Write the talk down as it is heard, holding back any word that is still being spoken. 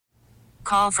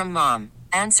call from Mom.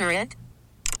 Answer it.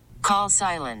 Call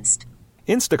silenced.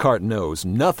 Instacart knows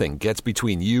nothing gets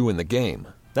between you and the game.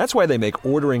 That's why they make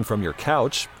ordering from your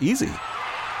couch easy.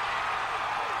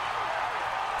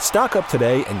 Stock up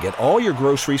today and get all your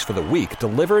groceries for the week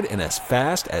delivered in as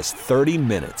fast as 30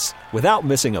 minutes without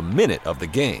missing a minute of the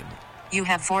game. You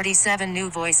have 47 new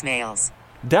voicemails.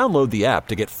 Download the app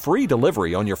to get free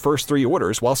delivery on your first 3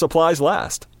 orders while supplies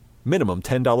last. Minimum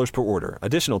 $10 per order.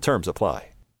 Additional terms apply.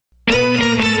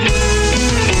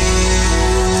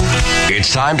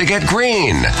 It's time to get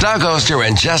green. Doug Oster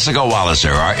and Jessica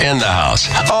Walliser are in the house.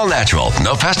 All natural,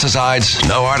 no pesticides,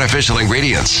 no artificial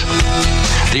ingredients.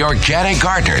 The Organic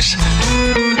Gardeners.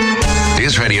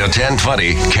 News Radio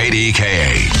 1020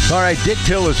 KDKA. All right, Dick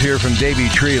Till is here from Davey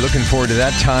Tree. Looking forward to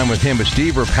that time with him. But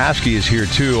Steve Repasky is here,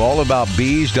 too. All about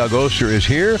bees. Doug Oster is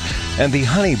here. And the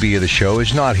honeybee of the show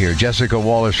is not here. Jessica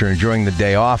Wallace are enjoying the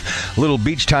day off. A little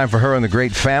beach time for her and the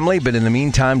great family. But in the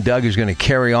meantime, Doug is going to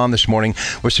carry on this morning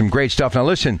with some great stuff. Now,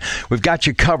 listen, we've got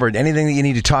you covered. Anything that you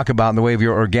need to talk about in the way of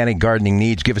your organic gardening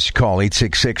needs, give us a call.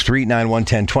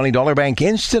 866-391-1020. Dollar Bank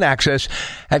Instant Access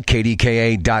at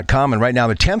KDKA.com. And right now,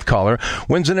 the 10th caller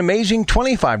wins an amazing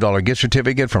 $25 gift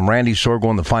certificate from Randy Sorgo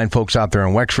and the fine folks out there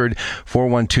in Wexford.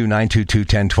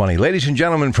 412-922-1020. Ladies and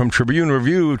gentlemen, from Tribune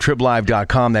Review,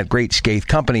 TribLive.com, that great Skaith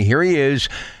company, here he is,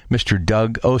 Mr.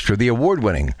 Doug Oster, the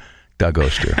award-winning Doug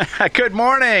Oster. Good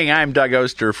morning. I'm Doug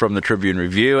Oster from the Tribune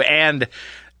Review and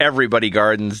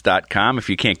everybodygardens.com. If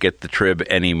you can't get the Trib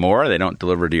anymore, they don't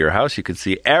deliver to your house. You can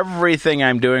see everything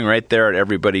I'm doing right there at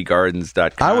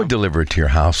everybodygardens.com. I would deliver it to your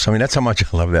house. I mean, that's how much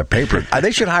I love that paper.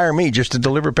 They should hire me just to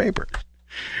deliver paper.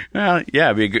 Well,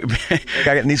 yeah, be good.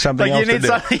 I need something else to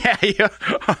do. Yeah, you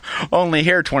only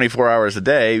here 24 hours a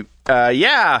day.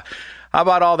 Yeah. How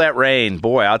about all that rain?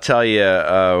 Boy, I'll tell you,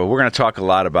 we're going to talk a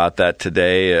lot about that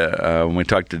today when we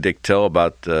talk to Dick Till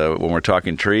about when we're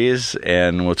talking trees,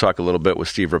 and we'll talk a little bit with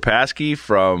Steve Repasky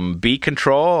from Bee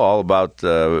Control, all about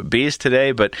bees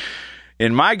today. But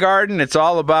in my garden, it's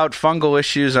all about fungal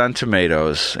issues on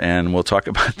tomatoes, and we'll talk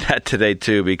about that today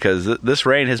too, because this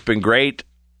rain has been great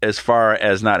as far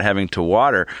as not having to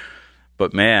water.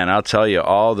 But man, I'll tell you,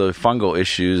 all the fungal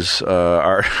issues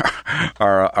are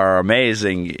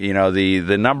amazing. You know,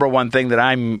 the number one thing that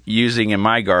I'm using in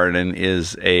my garden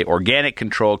is a organic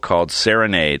control called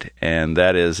Serenade, and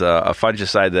that is a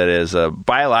fungicide that is a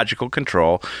biological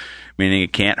control, meaning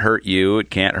it can't hurt you,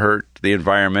 it can't hurt the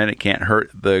environment, it can't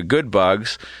hurt the good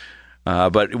bugs.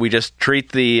 But we just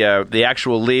treat the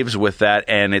actual leaves with that,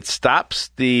 and it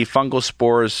stops the fungal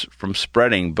spores from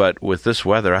spreading. But with this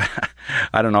weather,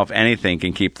 I don't know if anything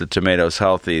can keep the tomatoes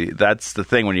healthy. That's the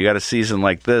thing. When you got a season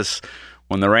like this,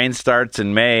 when the rain starts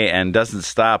in May and doesn't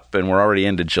stop, and we're already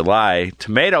into July,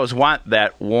 tomatoes want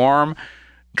that warm,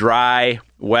 dry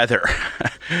weather,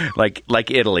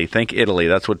 like Italy. Think Italy.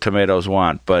 That's what tomatoes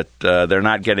want. But they're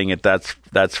not getting it.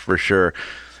 That's for sure.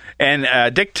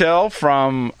 And Dick Till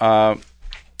from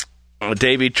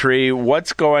Davey Tree,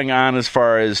 what's going on as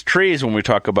far as trees when we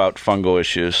talk about fungal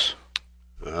issues?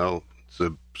 Well, it's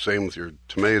the same with your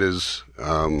tomatoes.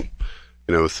 You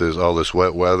know, with all this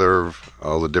wet weather,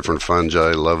 all the different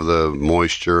fungi love the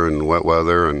moisture and wet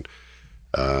weather. And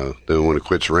then when it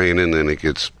quits raining, then it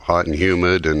gets hot and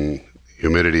humid, and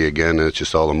humidity again, it's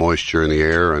just all the moisture in the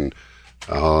air, and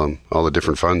all the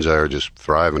different fungi are just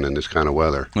thriving in this kind of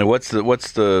weather. And what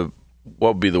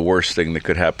would be the worst thing that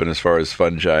could happen as far as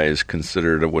fungi is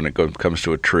considered when it comes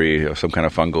to a tree or some kind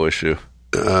of fungal issue?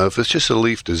 If it's just a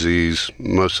leaf disease,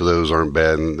 most of those aren't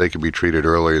bad, and they can be treated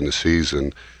early in the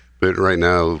season. But right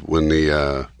now, when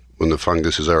the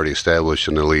fungus is already established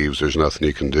in the leaves, there's nothing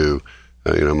you can do.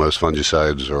 You know, most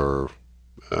fungicides are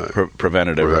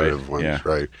preventative ones, yeah.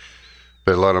 Right?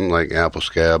 But a lot of them, like apple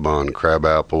scab on crab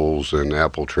apples and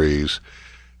apple trees,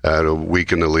 it'll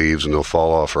weaken the leaves and they'll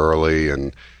fall off early,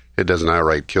 and it doesn't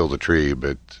outright kill the tree,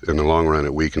 but in the long run,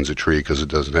 it weakens the tree because it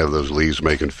doesn't have those leaves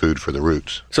making food for the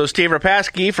roots. So Steve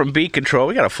Repasky from Bee Control,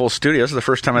 we got a full studio. This is the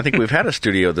first time I think we've had a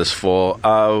studio this full.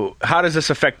 How does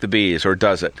this affect the bees, or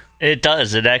does it? It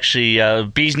does. It actually,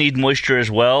 bees need moisture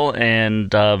as well, and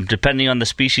depending on the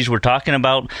species we're talking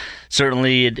about,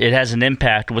 certainly it has an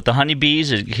impact. With the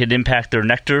honeybees, it could impact their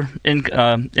nectar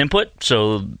input.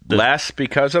 So less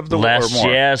because of the or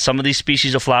more? Yeah, some of these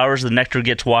species of flowers, the nectar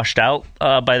gets washed out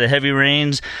by the heavy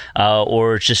rains,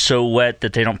 or it's just so wet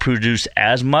that they don't produce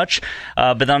as much.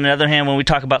 But on the other hand, when we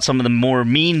talk about some of the more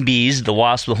mean bees, the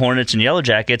wasps, the hornets, and yellow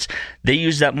jackets, they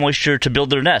use that moisture to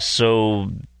build their nests. So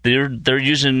they're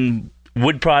using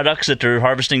wood products that they're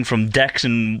harvesting from decks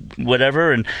and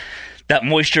whatever, and that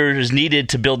moisture is needed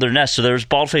to build their nest. So those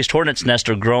bald-faced hornets' nests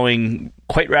are growing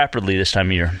quite rapidly this time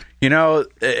of year. You know,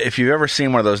 if you've ever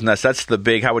seen one of those nests, that's the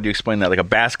big, how would you explain that? Like a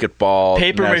basketball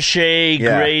paper nest. mache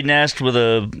gray nest with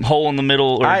a hole in the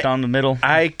middle or down the middle.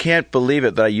 I can't believe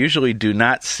it that I usually do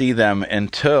not see them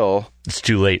until... It's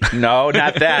too late. No,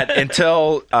 not that.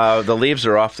 Until the leaves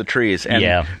are off the trees.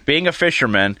 And being a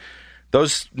fisherman,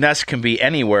 those nests can be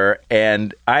anywhere,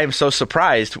 and I am so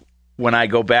surprised when I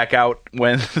go back out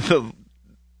when the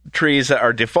trees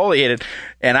are defoliated,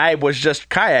 and I was just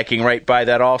kayaking right by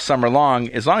that all summer long.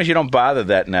 As long as you don't bother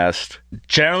that nest.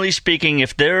 Generally speaking,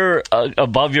 if they're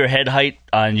above your head height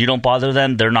and you don't bother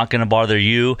them, they're not going to bother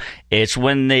you. It's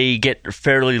when they get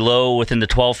fairly low, within the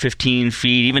 12, 15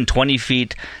 feet, even 20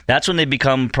 feet, that's when they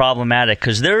become problematic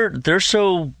because they're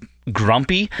so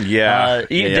grumpy.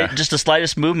 Just the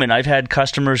slightest movement. I've had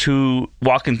customers who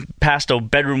walking past a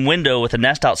bedroom window with a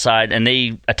nest outside and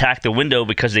they attack the window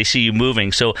because they see you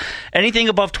moving. So anything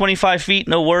above 25 feet,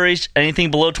 no worries. Anything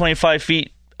below 25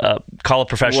 feet, call a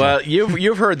professional. Well,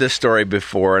 you've heard this story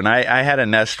before, and I had a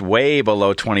nest way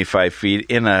below 25 feet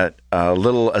in a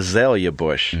little azalea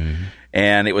bush,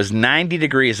 and it was 90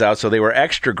 degrees out, so they were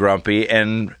extra grumpy,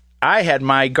 and I had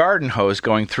my garden hose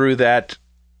going through that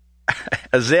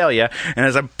azalea, and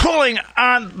as I'm pulling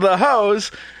on the hose,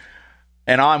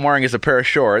 and all I'm wearing is a pair of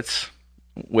shorts,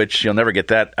 which you'll never get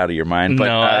that out of your mind. But,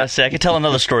 no, I could tell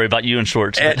another story about you in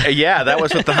shorts. Yeah, that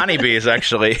was with the honeybees,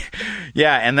 actually.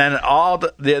 Yeah, and then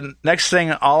the next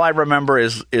thing, all I remember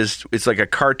is it's like a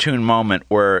cartoon moment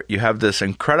where you have this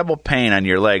incredible pain on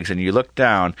your legs, and you look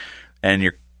down, and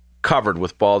you're covered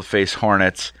with bald-faced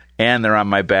hornets, and they're on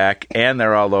my back, and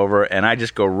they're all over, and I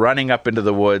just go running up into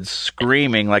the woods,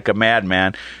 screaming like a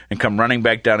madman, and come running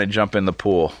back down and jump in the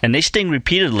pool. And they sting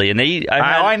repeatedly, and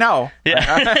I know.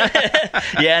 Yeah,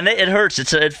 yeah, and it hurts.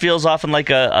 It feels often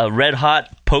like a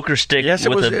red-hot poker stick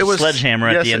with a sledgehammer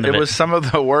at the end of it. It was some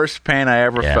of the worst pain I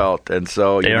ever felt, and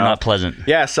so they are not pleasant.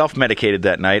 Yeah, self-medicated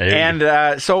that night.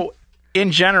 And so,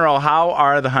 in general, how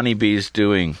are the honeybees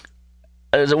doing?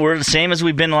 We're the same as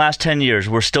we've been the last 10 years.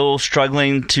 We're still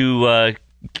struggling to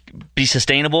be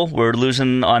sustainable. We're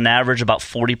losing, on average, about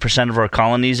 40% of our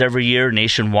colonies every year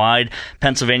nationwide.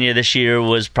 Pennsylvania this year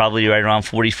was probably right around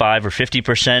 45 or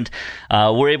 50%.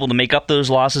 We're able to make up those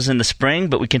losses in the spring,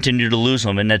 but we continue to lose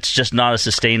them, and it's just not a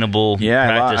sustainable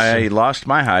practice. I lost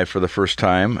my hive for the first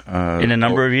time. In a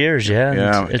number of years,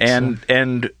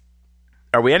 and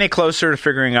are we any closer to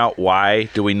figuring out why?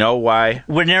 Do we know why?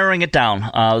 We're narrowing it down.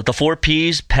 The 4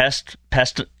 Ps, pests,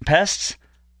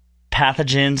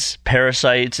 pathogens,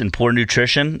 parasites, and poor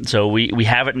nutrition. So we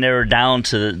have it narrowed down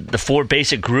to the 4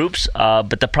 basic groups,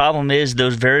 but the problem is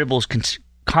those variables can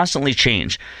constantly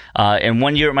change. And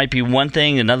one year it might be one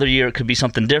thing, another year it could be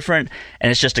something different, and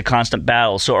it's just a constant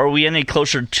battle. So are we any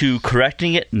closer to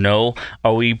correcting it? No.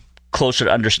 Are we closer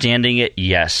to understanding it?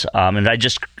 Yes. And I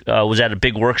just was at a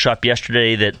big workshop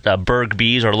yesterday that Berg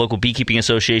Bees, our local beekeeping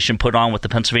association, put on with the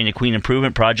Pennsylvania Queen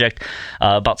Improvement Project.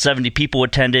 About 70 people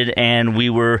attended, and we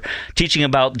were teaching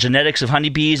about genetics of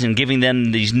honeybees and giving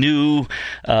them these new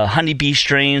honeybee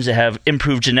strains that have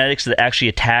improved genetics that actually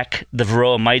attack the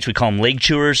varroa mites. We call them leg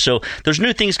chewers. So there's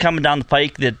new things coming down the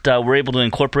pike that we're able to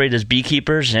incorporate as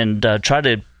beekeepers and try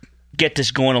to get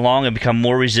this going along and become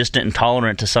more resistant and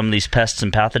tolerant to some of these pests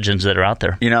and pathogens that are out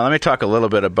there. Let me talk a little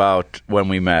bit about when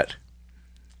we met.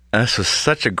 This was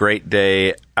such a great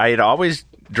day. I had always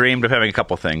dreamed of having a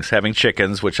couple things, having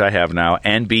chickens, which I have now,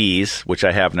 and bees, which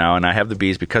I have now, and I have the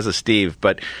bees because of Steve.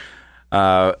 But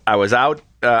I was out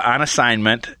on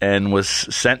assignment and was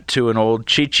sent to an old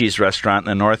Chi-Chi's restaurant in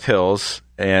the North Hills,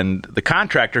 and the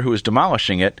contractor who was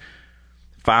demolishing it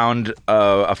found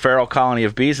a feral colony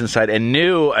of bees inside and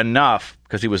knew enough,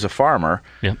 because he was a farmer,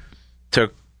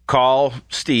 to call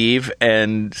Steve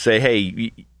and say,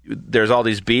 hey, there's all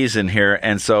these bees in here.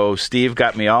 And so Steve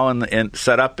got me all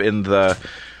set up in the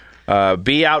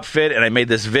bee outfit, and I made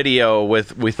this video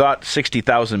with, we thought,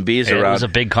 60,000 bees around. It was a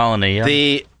big colony, yeah.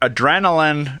 The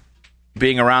adrenaline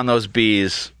being around those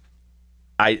bees,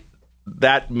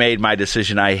 that made my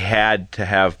decision. I had to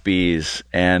have bees,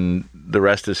 and the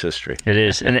rest is history. It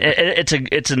is, and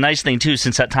it's a nice thing too.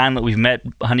 Since that time that we've met,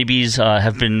 honeybees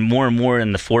have been more and more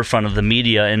in the forefront of the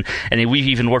media, and we've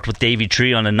even worked with Davey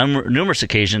Tree on numerous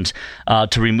occasions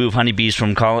to remove honeybees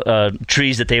from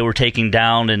trees that they were taking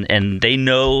down, and they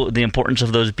know the importance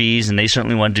of those bees, and they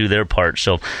certainly want to do their part.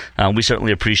 So we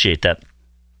certainly appreciate that.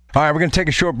 All right, we're going to take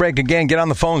a short break again. Get on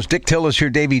the phones. Dick Till is here.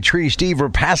 Davey Tree. Steve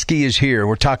Repasky is here.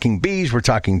 We're talking bees, we're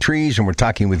talking trees, and we're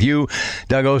talking with you.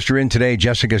 Doug Oster in today.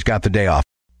 Jessica's got the day off.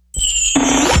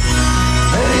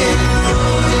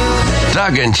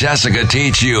 Doug and Jessica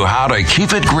teach you how to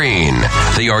keep it green.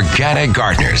 The Organic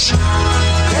Gardeners.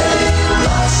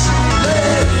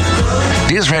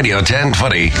 News Radio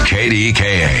 1020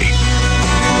 KDKA.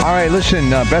 All right, listen,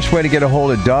 best way to get a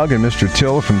hold of Doug and Mr.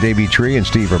 Till from Davey Tree and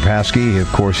Steve Repasky, of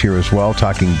course, here as well,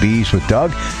 talking bees with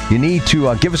Doug. You need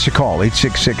to give us a call,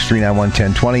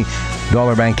 866-391-1020,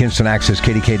 Dollar Bank Instant Access,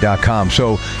 KDK.com.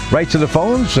 So right to the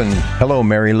phones, and hello,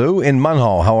 Mary Lou in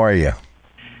Munhall. How are you?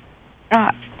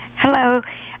 Hello.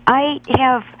 I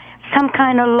have some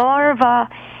kind of larva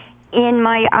in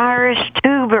my iris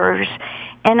tubers,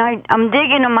 and I'm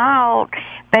digging them out,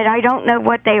 but I don't know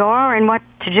what they are and what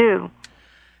to do.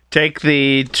 Take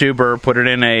the tuber, put it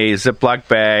in a Ziploc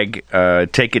bag,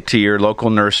 take it to your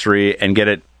local nursery, and get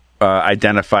it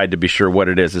identified to be sure what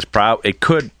it is. It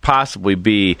could possibly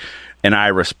be an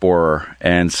iris borer,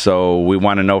 and so we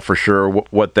want to know for sure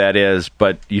what that is.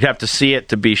 But you'd have to see it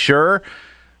to be sure.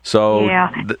 So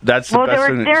yeah. That's the best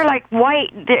thing. They're like white.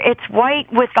 It's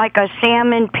white with like a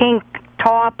salmon pink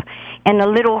top and a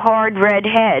little hard red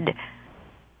head.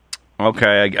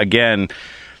 Okay, again,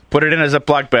 put it in a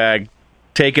Ziploc bag.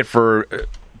 Take it to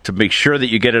make sure that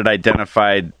you get it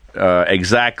identified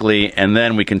exactly, and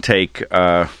then we can take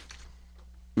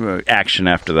action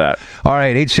after that. All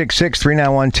right,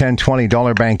 866-391-1020,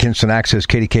 Dollar Bank Instant Access,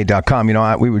 KDK.com. You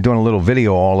know, we were doing a little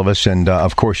video, all of us, and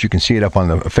of course you can see it up on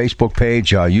the Facebook page,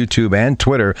 YouTube, and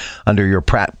Twitter under your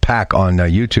pack on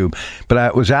YouTube. But I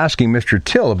was asking Mr.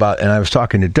 Till about, and I was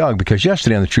talking to Doug, because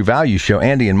yesterday on the True Value Show,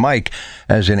 Andy and Mike,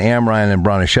 as in Ryan and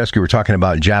Broniszewski, were talking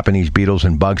about Japanese beetles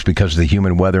and bugs because of the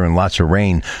humid weather and lots of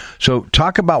rain. So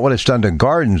talk about what it's done to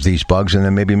gardens, these bugs, and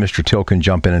then maybe Mr. Till can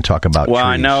jump in and talk about trees.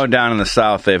 I know down in the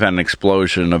south they've had an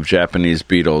explosion of Japanese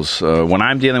beetles. When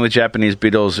I'm dealing with Japanese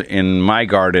beetles in my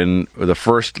garden, the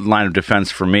first line of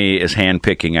defense for me is hand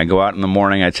picking. I go out in the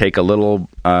morning, I take a little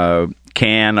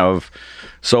can of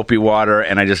soapy water,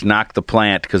 and I just knock the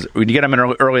plant, because when you get them in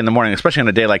early in the morning, especially on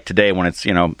a day like today when it's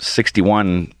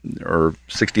 61 or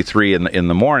 63 in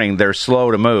the morning, they're slow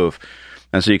to move,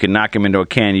 and so you can knock them into a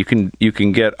can. You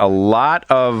can get a lot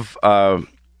of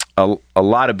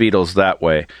beetles that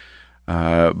way.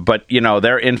 But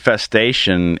their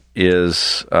infestation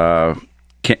it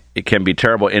can be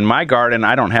terrible. In my garden,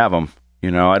 I don't have them.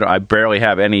 I barely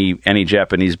have any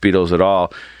Japanese beetles at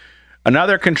all.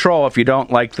 Another control, if you don't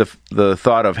like the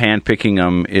thought of hand picking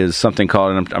them, is something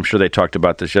called, and I'm sure they talked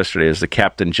about this yesterday, is the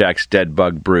Captain Jack's Dead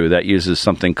Bug Brew. That uses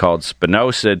something called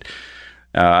spinosad.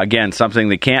 Again, something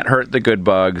that can't hurt the good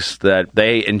bugs, that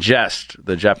they ingest.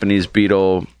 The Japanese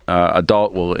beetle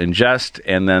adult will ingest,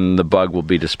 and then the bug will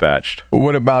be dispatched.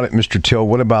 What about it, Mr. Till?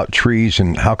 What about trees,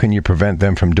 and how can you prevent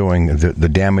them from doing the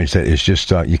damage that is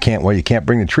just you can't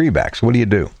bring the tree back? So what do you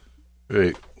do?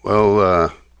 Right.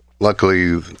 Well,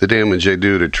 luckily, the damage they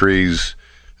do to trees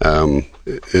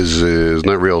is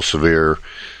not real severe.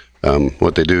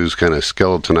 What they do is kind of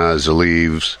skeletonize the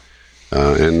leaves.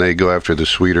 And they go after the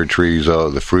sweeter trees,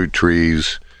 the fruit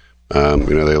trees.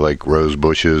 They like rose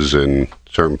bushes and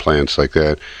certain plants like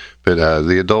that. But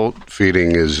the adult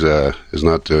feeding is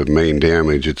not the main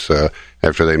damage. It's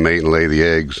after they mate and lay the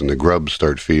eggs and the grubs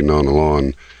start feeding on the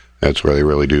lawn. That's where they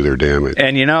really do their damage.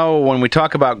 And when we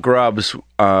talk about grubs,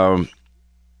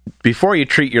 before you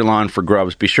treat your lawn for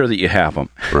grubs, be sure that you have them.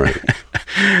 Right.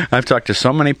 I've talked to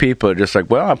so many people just like,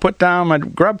 well, I put down my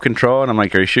grub control, and I'm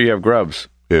like, are you sure you have grubs?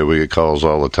 Yeah, we get calls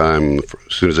all the time.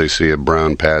 As soon as they see a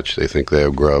brown patch, they think they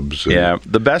have grubs. Yeah,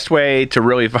 the best way to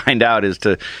really find out is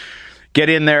to get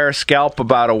in there, scalp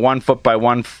about a 1 foot by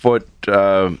 1 foot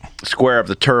square of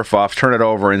the turf off, turn it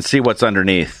over, and see what's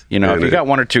underneath. If you got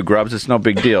 1 or 2 grubs, it's no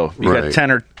big deal. If you got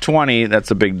 10 or 20, that's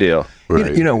a big deal.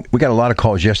 Right. We got a lot of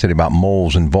calls yesterday about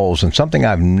moles and voles, and something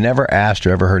I've never asked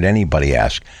or ever heard anybody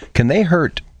ask. Can they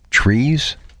hurt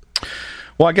trees?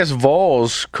 Well, I guess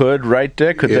voles could, right,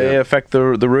 Dick? Could they affect the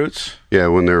roots? Yeah,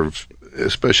 when they're,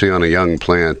 especially on a young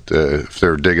plant, if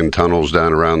they're digging tunnels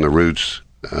down around the roots,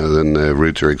 then the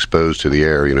roots are exposed to the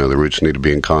air. The roots need to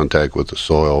be in contact with the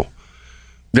soil.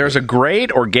 There's a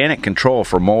great organic control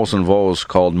for moles and voles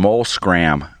called Mole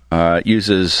Scram. It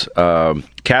uses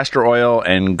castor oil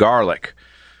and garlic.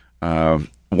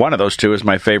 One of those two is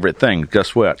my favorite thing.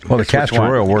 Guess what? Well, the castor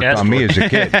oil worked on me as a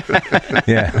kid.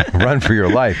 Yeah, run for your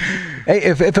life. Hey,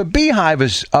 if a beehive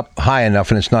is up high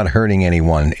enough and it's not hurting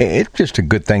anyone, it's just a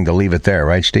good thing to leave it there,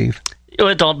 right, Steve?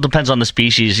 It all depends on the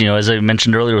species. As I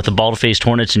mentioned earlier with the bald-faced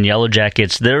hornets and yellow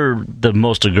jackets, they're the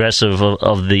most aggressive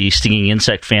of the stinging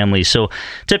insect family. So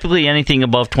typically anything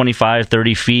above 25,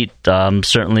 30 feet,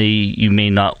 certainly you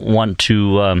may not want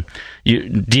to you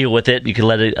deal with it. You can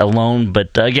let it alone. But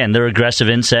again, they're aggressive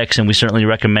insects, and we certainly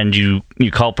recommend you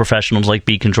call professionals like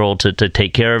Bee Control to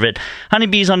take care of it.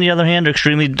 Honeybees, on the other hand, are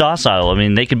extremely docile. I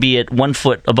mean, they could be at 1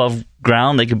 foot above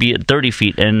ground, they could be at 30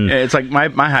 feet. And it's like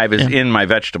my hive is in my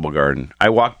vegetable garden. I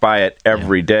walk by it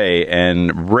every day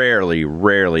and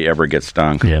rarely ever get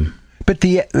stung. Yeah. But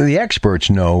the experts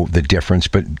know the difference,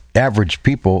 but average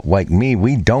people like me,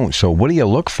 we don't. So what do you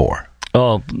look for?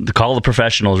 Oh, call the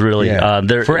professionals, really. Yeah.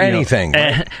 For anything.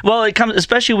 Right? Well, it comes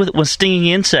especially with stinging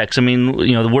insects. I mean,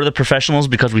 we're the professionals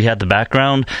because we have the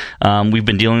background. We've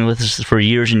been dealing with this for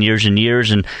years and years and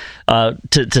years. And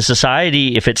to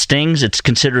society, if it stings, it's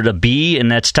considered a bee,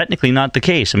 and that's technically not the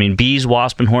case. I mean, bees,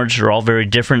 wasps, and hornets are all very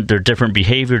different. They're different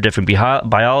behavior, different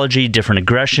biology, different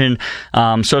aggression.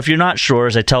 So if you're not sure,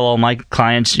 as I tell all my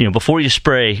clients, before you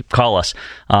spray, call us.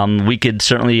 We could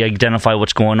certainly identify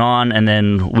what's going on, and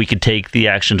then we could take the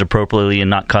actions appropriately and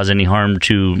not cause any harm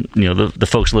to the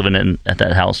folks living at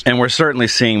that house. And we're certainly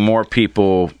seeing more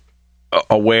people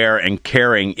aware and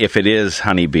caring if it is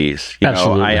honeybees.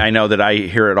 Absolutely. I know that I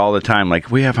hear it all the time.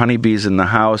 Like, we have honeybees in the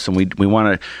house, and we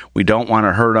don't want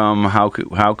to hurt them. How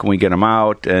can we get them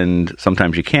out? And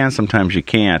sometimes you can, sometimes you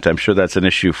can't. I'm sure that's an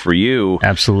issue for you.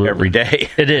 Absolutely, every day.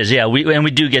 It is. Yeah, we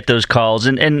do get those calls,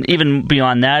 and even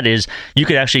beyond that is you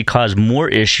could actually cause more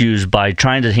issues by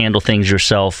trying to handle things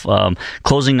yourself.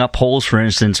 Closing up holes, for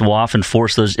instance, will often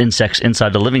force those insects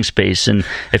inside the living space. And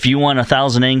if you want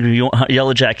 1,000 angry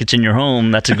yellow jackets in your home,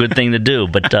 that's a good thing to do.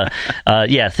 But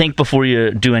think before you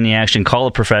do any action. Call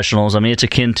the professionals. I mean, it's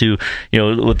akin to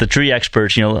with the tree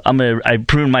experts. I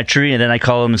prune my tree, and then I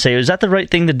call them and say, "Is that the right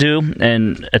thing to do?"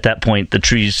 And at that point, the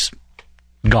tree's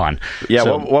gone. Yeah.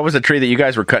 So, what was the tree that you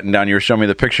guys were cutting down? You were showing me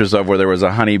the pictures of where there was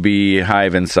a honeybee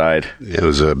hive inside. It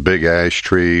was a big ash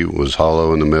tree. It was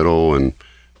hollow in the middle, and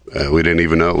we didn't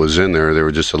even know it was in there. There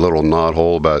was just a little knot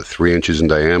hole about 3 inches in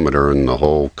diameter, and the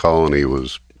whole colony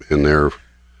was in there.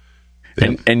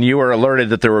 And you were alerted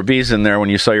that there were bees in there when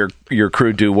you saw your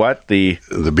crew do what? The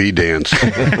bee dance.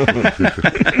 Running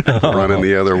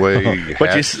the other way.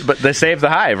 But they saved the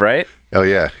hive, right? Oh,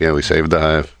 yeah. Yeah, we saved the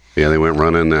hive. Yeah, they went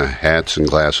running. The hats and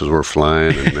glasses were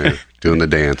flying, and they're doing the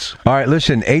dance. All right,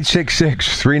 listen,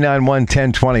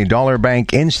 866-391-1020, Dollar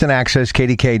Bank, Instant Access,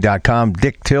 KDK.com.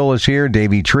 Dick Till is here,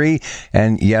 Davey Tree,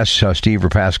 and yes, Steve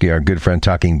Repasky, our good friend,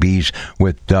 talking bees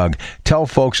with Doug. Tell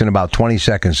folks in about 20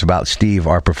 seconds about Steve,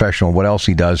 our professional, what else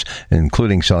he does,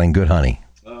 including selling good honey.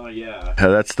 Oh, yeah.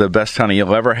 That's the best honey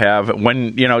you'll ever have.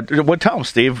 When, tell them,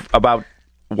 Steve, about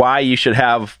why you should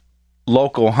have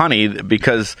local honey,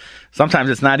 because sometimes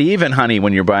it's not even honey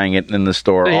when you're buying it in the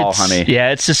store, all honey.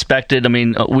 Yeah, it's suspected. I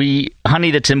mean,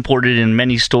 honey that's imported in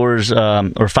many stores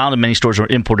or found in many stores are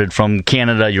imported from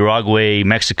Canada, Uruguay,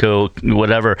 Mexico,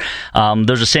 whatever.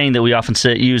 There's a saying that we often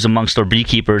use amongst our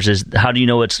beekeepers is, how do you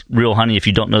know it's real honey if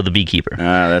you don't know the beekeeper?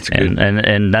 That's good.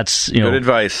 And that's good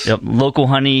advice. Local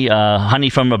honey, honey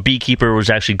from a beekeeper was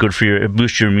actually good for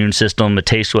boost your immune system. It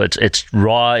tastes well. It's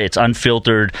raw. It's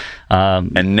unfiltered.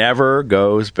 And never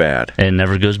goes bad. And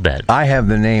never goes bad. I have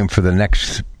the name for the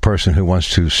next person who wants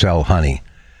to sell honey.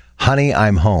 Honey,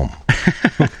 I'm home.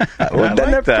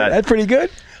 That's pretty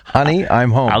good. Honey, I'm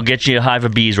home. I'll get you a hive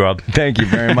of bees, Rob. Thank you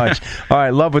very much. All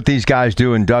right, love what these guys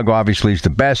do, and Doug obviously is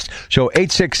the best. So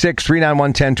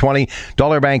 866-391-1020,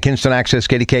 Dollar Bank, Instant Access,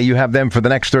 KDK. You have them for the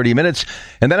next 30 minutes.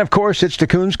 And then, of course, it's the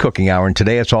Coons Cooking Hour, and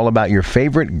today it's all about your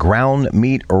favorite ground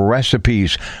meat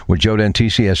recipes with Joe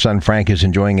Dentisi, as son Frank is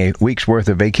enjoying a week's worth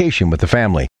of vacation with the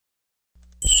family.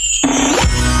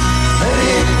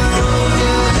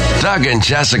 Doug and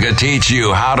Jessica teach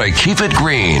you how to keep it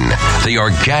green. The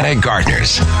Organic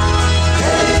Gardeners.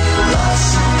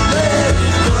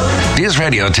 News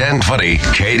Radio 1020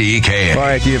 KDKA. All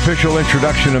right, the official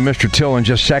introduction of Mr. Till in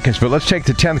just seconds, but let's take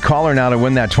the 10th caller now to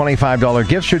win that $25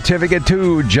 gift certificate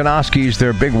to Janoski's,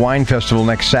 their big wine festival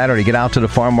next Saturday. Get out to the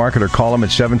farm market or call them at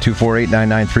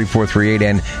 724-899-3438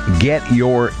 and get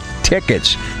your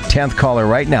tickets. 10th caller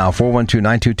right now,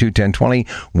 412-922-1020,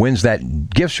 wins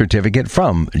that gift certificate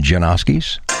from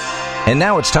Janoski's. And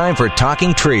now it's time for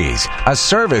Talking Trees, a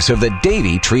service of the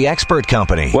Davey Tree Expert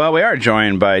Company. Well, we are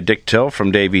joined by Dick Till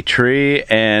from Davey Tree,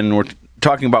 and we're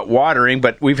talking about watering,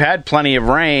 but we've had plenty of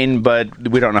rain, but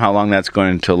we don't know how long that's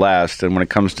going to last. And when it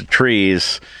comes to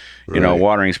trees,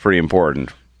 watering is pretty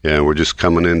important. Yeah, we're just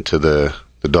coming into the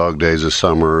dog days of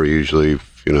summer, usually,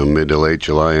 mid to late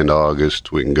July and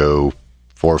August. We can go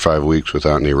 4 or 5 weeks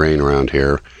without any rain around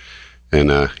here.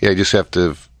 And, you just have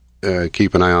to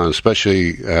keep an eye on,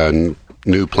 especially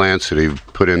new plants that you've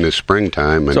put in this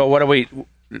springtime. And so what are we,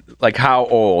 like, how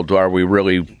old are we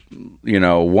really,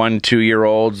 1-2 year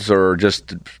olds or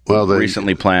just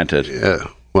recently planted? Yeah.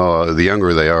 Well, the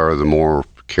younger they are, the more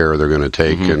care they're going to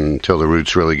take until the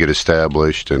roots really get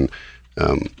established. And,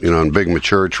 on big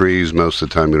mature trees, most of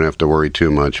the time you don't have to worry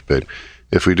too much. But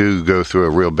if we do go through a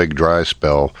real big dry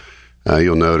spell,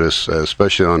 you'll notice,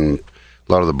 especially on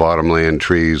a lot of the bottomland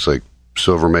trees like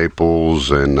silver maples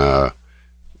and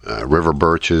river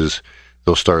birches,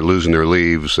 they'll start losing their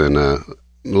leaves. And a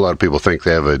lot of people think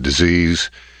they have a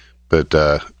disease. But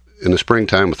in the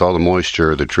springtime, with all the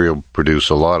moisture, the tree will produce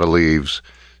a lot of leaves.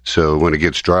 So when it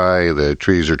gets dry, the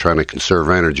trees are trying to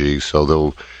conserve energy, so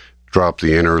they'll drop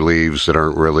the inner leaves that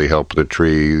aren't really helping the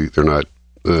tree.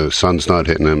 The sun's not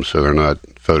hitting them, so they're not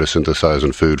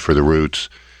photosynthesizing food for the roots.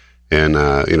 And,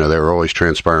 they're always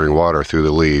transpiring water through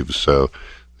the leaves, so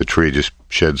the tree just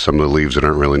sheds some of the leaves that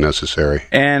aren't really necessary.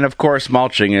 And, of course,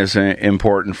 mulching is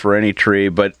important for any tree,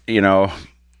 but,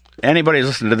 anybody who's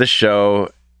listening to this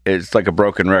show, it's like a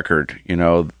broken record.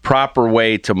 Proper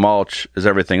way to mulch is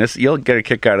everything. You'll get a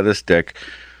kick out of this, Dick.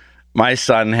 My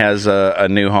son has a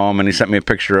new home, and he sent me a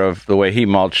picture of the way he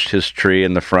mulched his tree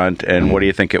in the front. And what do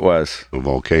you think it was? A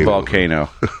volcano. Volcano.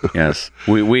 Yes,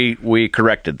 we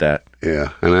corrected that. Yeah,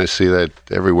 and I see that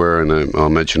everywhere, and I'll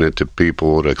mention it to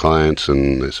people, to clients,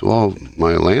 and they say, "Well,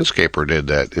 my landscaper did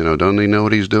that. Don't he know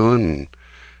what he's doing?"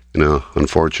 And,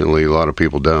 unfortunately, a lot of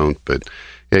people don't. But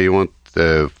yeah, you want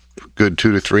the good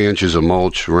 2 to 3 inches of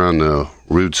mulch around the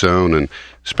root zone, and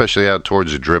especially out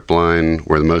towards the drip line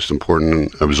where the most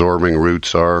important absorbing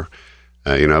roots are.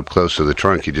 Up close to the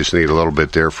trunk, you just need a little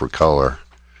bit there for color.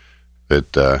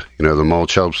 But, the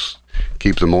mulch helps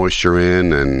keep the moisture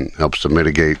in and helps to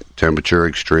mitigate temperature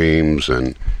extremes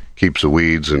and keeps the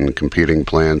weeds and competing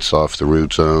plants off the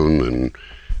root zone,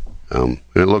 and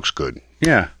it looks good.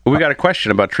 Yeah. We got a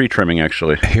question about tree trimming,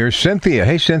 actually. Here's Cynthia.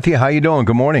 Hey, Cynthia, how you doing?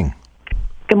 Good morning.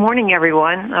 Good morning,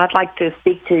 everyone. I'd like to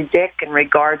speak to Dick in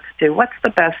regards to what's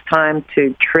the best time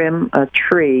to trim a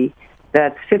tree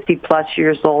that's 50-plus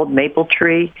years old, maple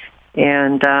tree,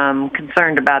 and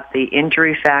concerned about the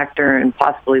injury factor and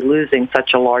possibly losing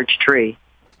such a large tree.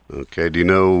 Okay. Do you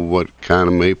know what kind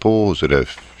of maple? Is it a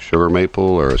sugar maple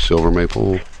or a silver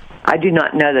maple? I do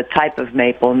not know the type of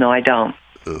maple. No, I don't.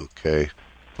 Okay.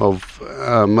 Well,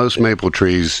 most maple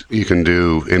trees you can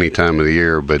do any time of the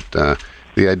year, but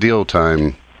the ideal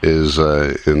time is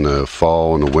in the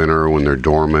fall and the winter when they're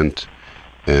dormant.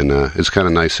 And it's kind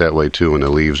of nice that way, too. When the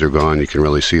leaves are gone, you can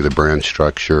really see the branch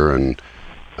structure and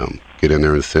get in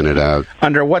there and thin it out.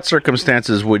 Under what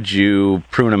circumstances would you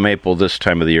prune a maple this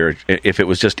time of the year? If it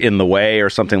was just in the way or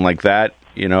something like that?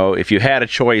 If you had a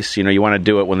choice, you want to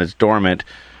do it when it's dormant,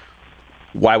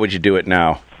 why would you do it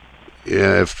now?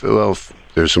 Yeah, if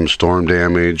there's some storm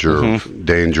damage or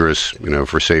dangerous,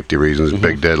 for safety reasons,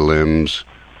 big dead limbs,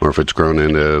 or if it's grown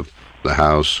into the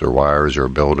house or wires or a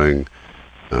building,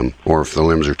 or if the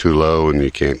limbs are too low and you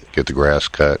can't get the grass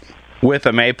cut. With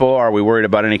a maple, are we worried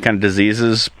about any kind of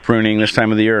diseases pruning this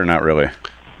time of the year or not really?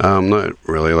 Not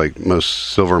really. Like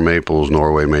most silver maples,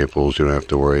 Norway maples, you don't have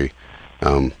to worry.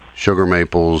 Sugar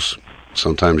maples,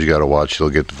 sometimes you got to watch.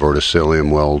 They'll get the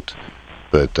verticillium wilt.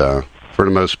 But for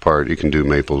the most part, you can do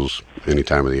maples any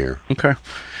time of the year. Okay.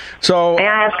 So, may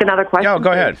I ask another question? Yeah,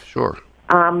 go ahead. Sure.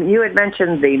 You had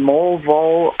mentioned the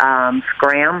mole-vole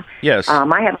scram. Yes.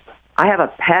 I have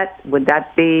a pet. Would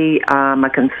that be a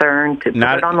concern to put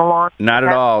it on the lawn? Not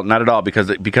at all. Not at all. Because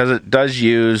it does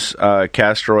use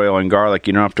castor oil and garlic.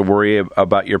 You don't have to worry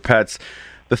about your pets.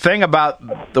 The thing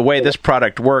about the way this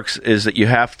product works is that you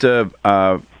have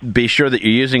to be sure that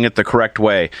you're using it the correct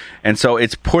way. And so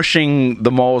it's pushing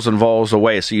the moles and voles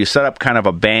away. So you set up kind of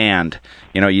a band.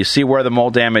 You see where the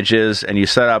mole damage is, and you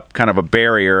set up kind of a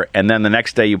barrier. And then the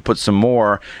next day you put some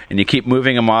more, and you keep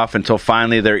moving them off until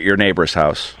finally they're at your neighbor's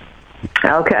house.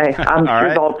 Okay. I'm sure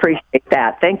they'll appreciate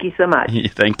that. Thank you so much.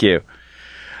 Thank you.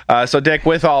 So, Dick,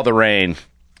 with all the rain,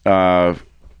 have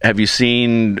you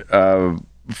seen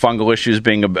fungal issues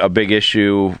being a big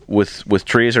issue with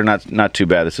trees, or not too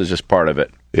bad? This is just part of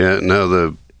it. Yeah,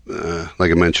 no,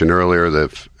 like I mentioned earlier,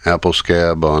 the apple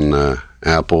scab on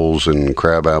apples and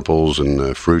crab apples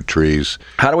and fruit trees.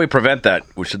 How do we prevent that?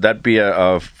 Should that be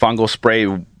a fungal spray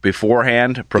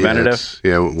beforehand, preventative?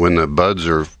 Yeah, when the buds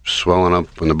are swelling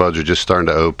up, when the buds are just starting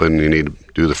to open, you need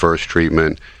to do the first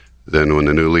treatment. Then when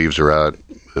the new leaves are out,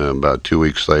 about 2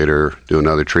 weeks later, do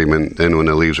another treatment. Then when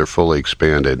the leaves are fully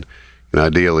expanded, and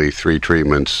ideally 3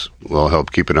 treatments will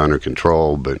help keep it under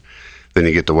control. But then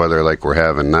you get the weather like we're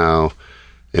having now,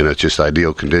 and it's just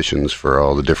ideal conditions for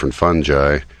all the different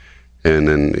fungi. And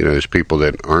then, there's people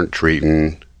that aren't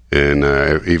treating, and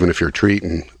even if you're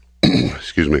treating,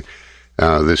 excuse me,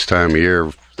 this time of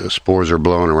year, the spores are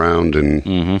blowing around,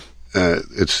 and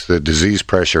it's the disease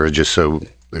pressure is just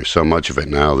there's so much of it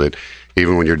now that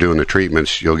even when you're doing the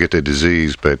treatments, you'll get the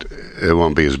disease, but it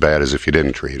won't be as bad as if you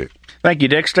didn't treat it. Thank you,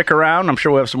 Dick. Stick around. I'm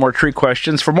sure we'll have some more tree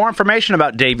questions. For more information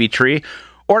about Davey Tree,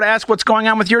 or to ask what's going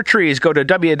on with your trees, go to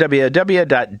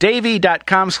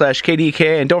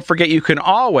www.davey.com/KDKA. And don't forget, you can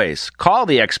always call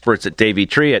the experts at Davey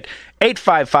Tree at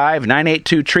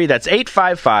 855-982-TREE. That's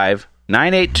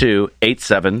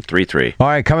 855-982-8733. All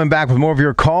right, coming back with more of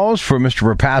your calls for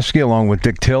Mr. Repasky along with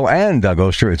Dick Till and Doug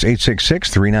Oster. It's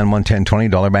 866-391-1020,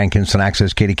 Dollar Bank Instant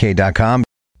Access, KDK.com.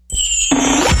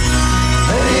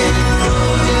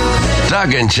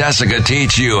 Doug and Jessica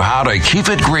teach you how to keep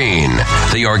it green.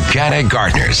 The Organic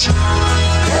Gardeners.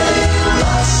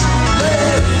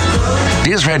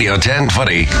 News Radio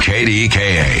 1020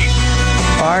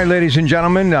 KDKA. All right, ladies and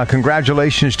gentlemen,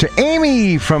 congratulations to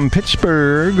Amy from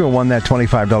Pittsburgh, who won that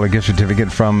 $25 gift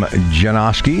certificate from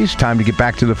Janoski's. Time to get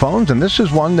back to the phones, and this is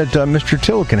one that Mr.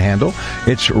 Till can handle.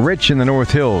 It's Rich in the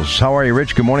North Hills. How are you,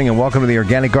 Rich? Good morning, and welcome to the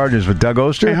Organic Gardeners with Doug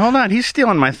Oster. Hey, hold on. He's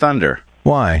stealing my thunder.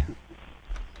 Why?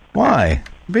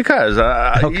 Because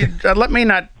let me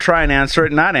not try and answer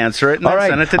it, not answer it, and then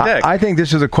send it to Dick. I think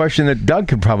this is a question that Doug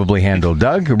could probably handle.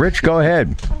 Doug, Rich, go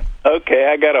ahead. Okay,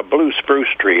 I got a blue spruce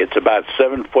tree. It's about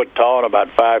 7 foot tall and about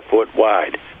 5 foot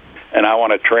wide, and I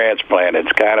want to transplant it.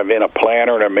 It's kind of in a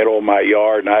planter in the middle of my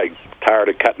yard, and I'm tired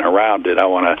of cutting around it. I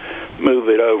want to move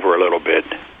it over a little bit.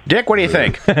 Dick, what do you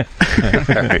think?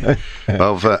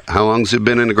 Well, how long's it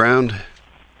been in the ground?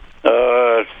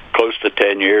 Close to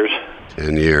 10 years.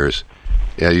 10 years.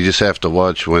 Yeah, you just have to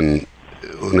watch when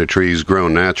the trees grow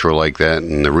natural like that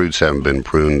and the roots haven't been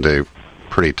pruned. They're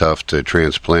pretty tough to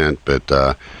transplant, but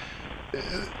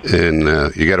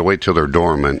you got to wait till they're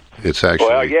dormant. It's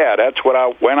actually that's when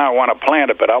I want to plant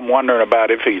it. But I'm wondering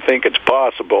about if you think it's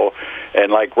possible.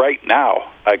 And like right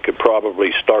now, I could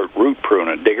probably start root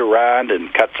pruning, dig around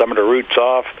and cut some of the roots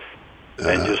off,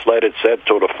 and just let it set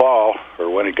till the fall or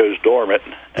when it goes dormant,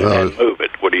 and then move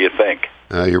it. What do you think?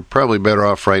 You're probably better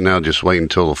off right now just waiting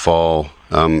until the fall.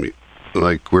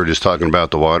 Like we were just talking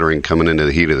about the watering coming into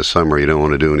the heat of the summer. You don't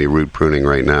want to do any root pruning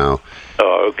right now.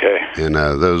 Oh, okay. And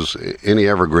any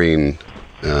evergreen,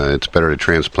 it's better to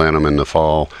transplant them in the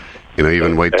fall.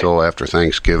 Even wait till after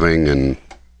Thanksgiving and,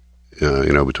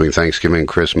 between Thanksgiving and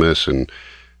Christmas and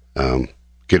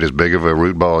get as big of a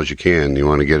root ball as you can. You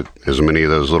want to get as many of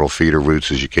those little feeder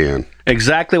roots as you can.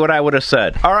 Exactly what I would have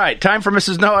said. All right, time for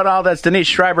Mrs. Know-It-All. That's Denise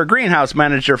Schreiber, Greenhouse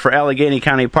Manager for Allegheny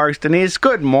County Parks. Denise,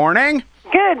 good morning.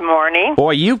 Good morning.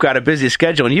 Boy, you've got a busy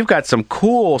schedule, and you've got some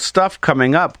cool stuff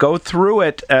coming up. Go through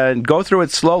it, and go through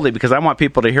it slowly, because I want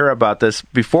people to hear about this.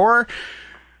 Before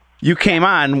you came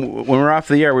on, when we were off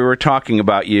the air, we were talking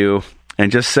about you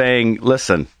and just saying,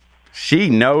 listen, she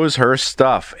knows her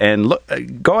stuff. And look,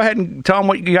 go ahead and tell them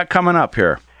what you got coming up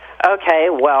here. Okay,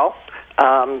 well,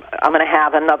 I'm going to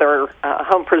have another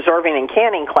home preserving and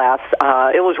canning class.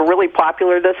 It was really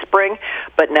popular this spring,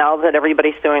 but now that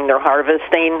everybody's doing their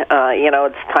harvesting,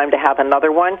 it's time to have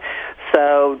another one.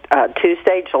 So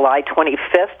Tuesday, July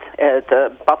 25th at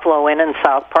the Buffalo Inn in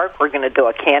South Park, we're going to do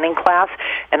a canning class,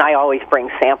 and I always bring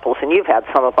samples, and you've had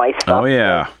some of my stuff. Oh,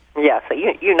 yeah. Yeah, so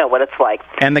you know what it's like.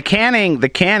 And the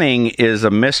canning is a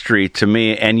mystery to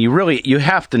me, and you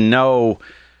have to know,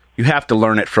 you have to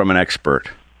learn it from an expert.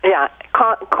 Yeah,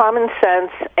 common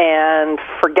sense, and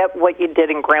forget what you did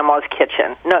in Grandma's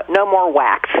kitchen. No more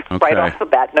wax. Okay. Right off the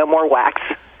bat, no more wax.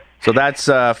 So that's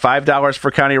 $5 for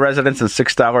county residents and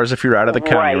 $6 if you're out of the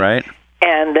county, right?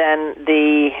 And then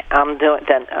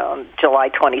July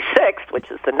 26th,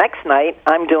 which is the next night,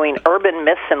 I'm doing urban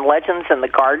myths and legends in the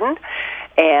garden,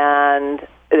 and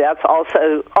that's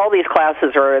also all these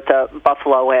classes are at the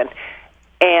Buffalo Inn.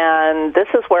 And this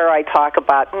is where I talk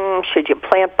about should you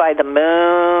plant by the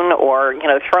moon, or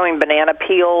throwing banana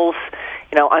peels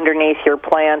underneath your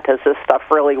plant. Does this stuff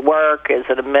really work? Is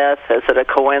it a myth? Is it a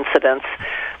coincidence?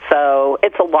 So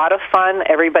it's a lot of fun.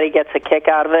 Everybody gets a kick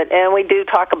out of it, and we do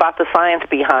talk about the science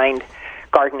behind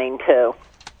gardening too.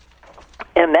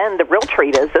 And then the real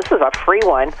treat is this is a free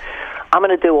one. I'm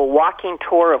going to do a walking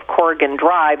tour of Corrigan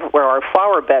Drive where our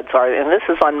flower beds are, and this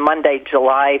is on Monday,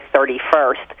 July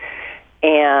 31st.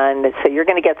 And so you're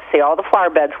going to get to see all the flower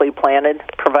beds we planted,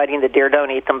 providing the deer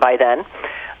don't eat them by then.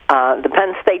 The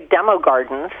Penn State Demo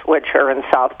Gardens, which are in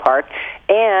South Park,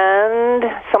 and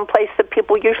some place that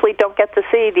people usually don't get to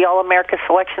see, the All-America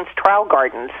Selections Trial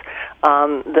Gardens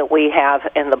that we have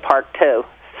in the park, too.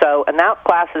 So, and that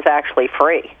class is actually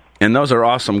free. And those are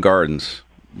awesome gardens.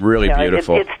 Really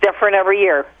beautiful. It's different every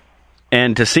year.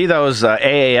 And to see those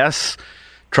AAS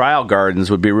trial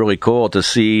gardens would be really cool to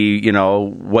see,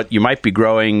 what you might be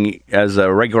growing as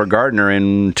a regular gardener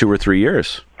in 2 or 3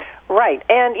 years. Right,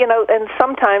 and and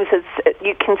sometimes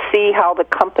you can see how the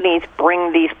companies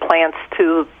bring these plants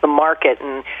to the market,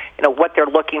 and what they're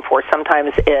looking for.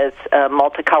 Sometimes it's a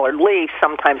multicolored leaf,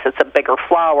 sometimes it's a bigger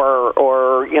flower,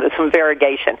 or some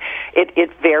variegation.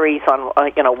 It varies on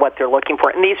what they're looking for.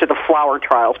 And these are the flower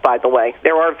trials, by the way.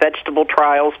 There are vegetable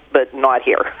trials, but not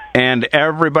here. And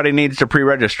everybody needs to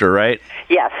pre-register, right?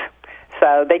 Yes.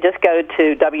 So they just go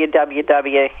to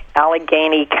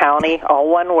www.AlleghenyCounty, all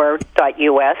one word,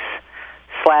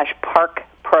 .us/park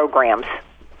programs.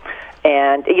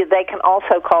 And they can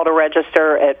also call to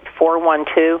register at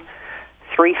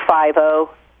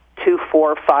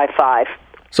 412-350-2455.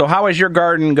 So how is your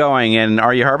garden going, and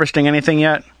are you harvesting anything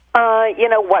yet? You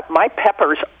know what? My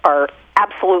peppers are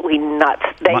absolutely nuts.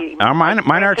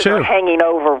 Mine are too. Are hanging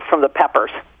over from the peppers.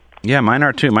 Yeah, mine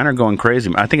are too. Mine are going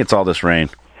crazy. I think it's all this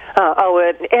rain.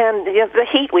 And the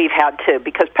heat we've had, too,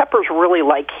 because peppers really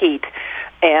like heat.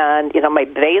 And, my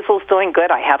basil's doing good.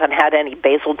 I haven't had any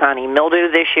basil downy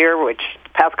mildew this year, which the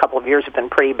past couple of years have been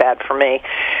pretty bad for me.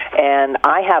 And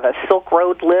I have a Silk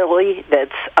Road lily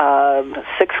that's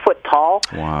 6 foot tall.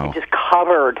 Wow. And just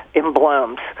covered in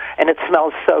blooms. And it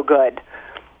smells so good.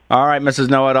 All right, Mrs.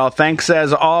 Know-It-All, thanks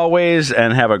as always,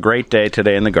 and have a great day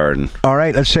today in the garden. All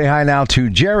right, let's say hi now to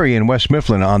Jerry in West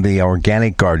Mifflin on the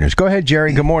Organic Gardeners. Go ahead,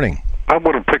 Jerry. Good morning. I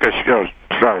want to pick a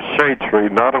shade tree.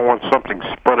 Now, I don't want something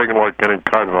spreading like any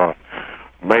kind of a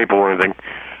maple or anything.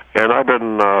 And I've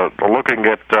been looking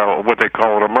at what they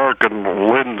call an American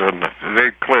linden.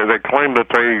 They claim that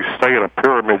they stay in a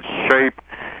pyramid shape,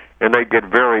 and they get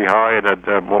very high and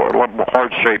a lot more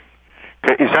hard shape.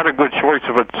 Is that a good choice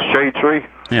of a shade tree?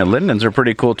 Yeah, lindens are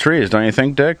pretty cool trees, don't you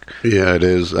think, Dick? Yeah, it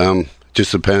is.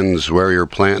 Just depends where you're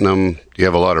planting them. Do you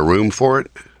have a lot of room for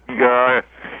it? Yeah,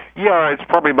 it's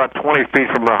probably about 20 feet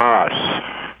from the house.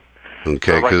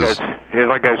 Okay, because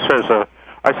like I says,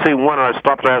 I see one. I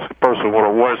stopped to ask the person what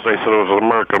it was. They said it was an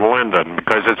American linden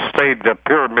because it stayed the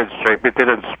pyramid shape. It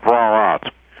didn't sprawl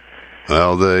out.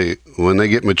 Well, when they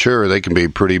get mature, they can be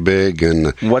pretty big.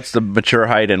 And what's the mature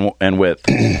height and width?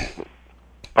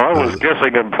 I was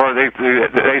guessing in front. They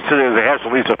said it has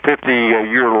at least a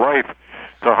 50-year life,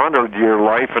 to 100-year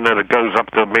life, and then it goes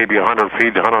up to maybe 100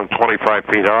 feet, 125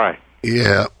 feet high.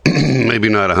 Yeah, maybe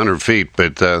not 100 feet,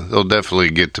 but they'll definitely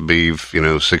get to be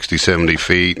 60, 70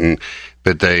 feet.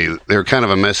 But they're kind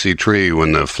of a messy tree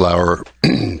when the flower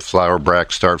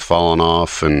bracts start falling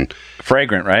off and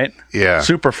fragrant, right? Yeah,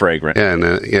 super fragrant. Yeah, and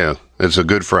it's a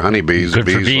good for honeybees. Good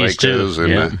bees for bees like too. those,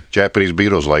 and Japanese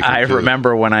beetles like them too. I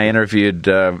remember when I interviewed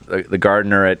the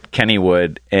gardener at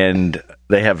Kennywood, and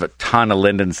they have a ton of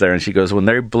lindens there, and she goes, when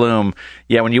they bloom,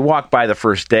 when you walk by the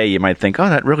first day, you might think, oh,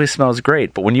 that really smells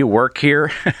great. But when you work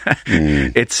here,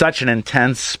 it's such an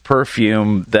intense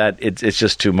perfume that it's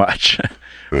just too much.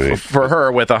 Right. For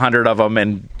her with 100 of them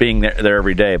and being there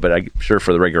every day. But I'm sure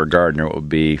for the regular gardener, it would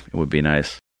be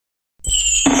nice.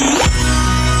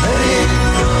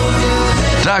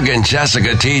 Doug and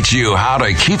Jessica teach you how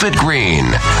to keep it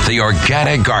green. The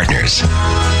Organic Gardeners.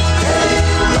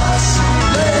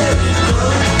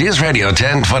 News Radio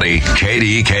 1020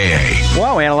 KDKA.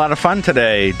 Well, we had a lot of fun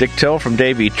today. Dick Till from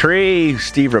Davey Tree,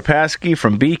 Steve Repasky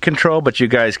from Bee Control, but you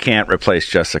guys can't replace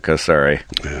Jessica, sorry.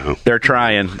 Yeah. They're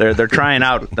trying. They're trying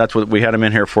out. That's what we had them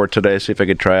in here for today, see if I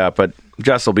could try out. But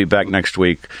Jess will be back next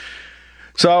week.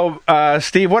 So,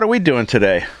 Steve, what are we doing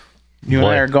today? You and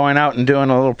I are going out and doing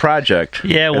a little project at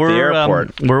the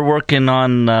airport. We're working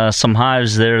on some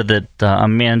hives there that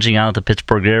I'm managing out at the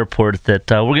Pittsburgh airport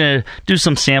that we're going to do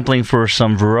some sampling for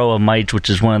some Varroa mites, which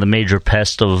is one of the major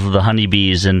pests of the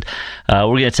honeybees. And we're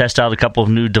going to test out a couple of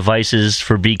new devices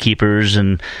for beekeepers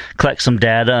and collect some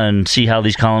data and see how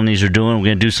these colonies are doing. We're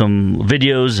going to do some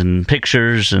videos and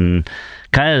pictures and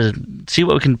kind of see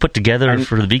what we can put together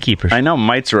for the beekeepers. I know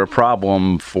mites are a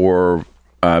problem for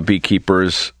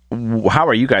beekeepers. How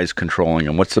are you guys controlling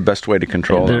them? What's the best way to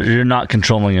control them? You're not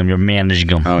controlling them. You're managing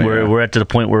them. Oh, we're at the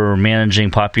point where we're managing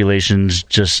populations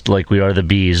just like we are the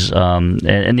bees. And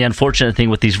the unfortunate thing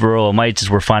with these Varroa mites is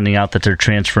we're finding out that they're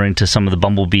transferring to some of the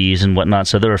bumblebees and whatnot,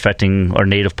 so they're affecting our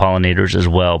native pollinators as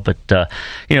well. But,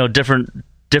 different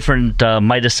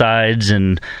miticides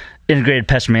and integrated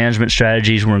pest management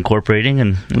strategies we're incorporating,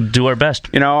 and we'll do our best.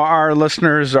 Our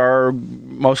listeners are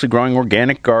mostly growing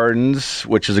organic gardens,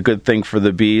 which is a good thing for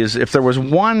the bees. If there was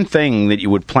one thing that you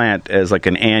would plant as like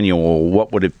an annual,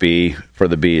 what would it be for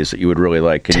the bees that you would really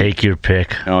like? Take your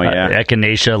pick. Oh, yeah.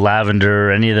 Echinacea, lavender,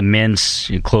 any of the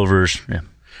mints, clovers. Yeah.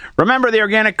 Remember, the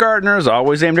Organic Gardeners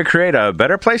always aim to create a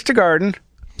better place to garden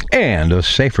and a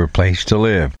safer place to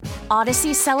live.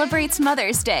 Odyssey celebrates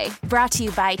Mother's Day, brought to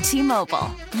you by T-Mobile.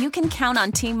 You can count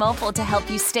on T-Mobile to help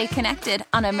you stay connected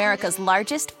on America's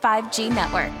largest 5G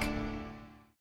network.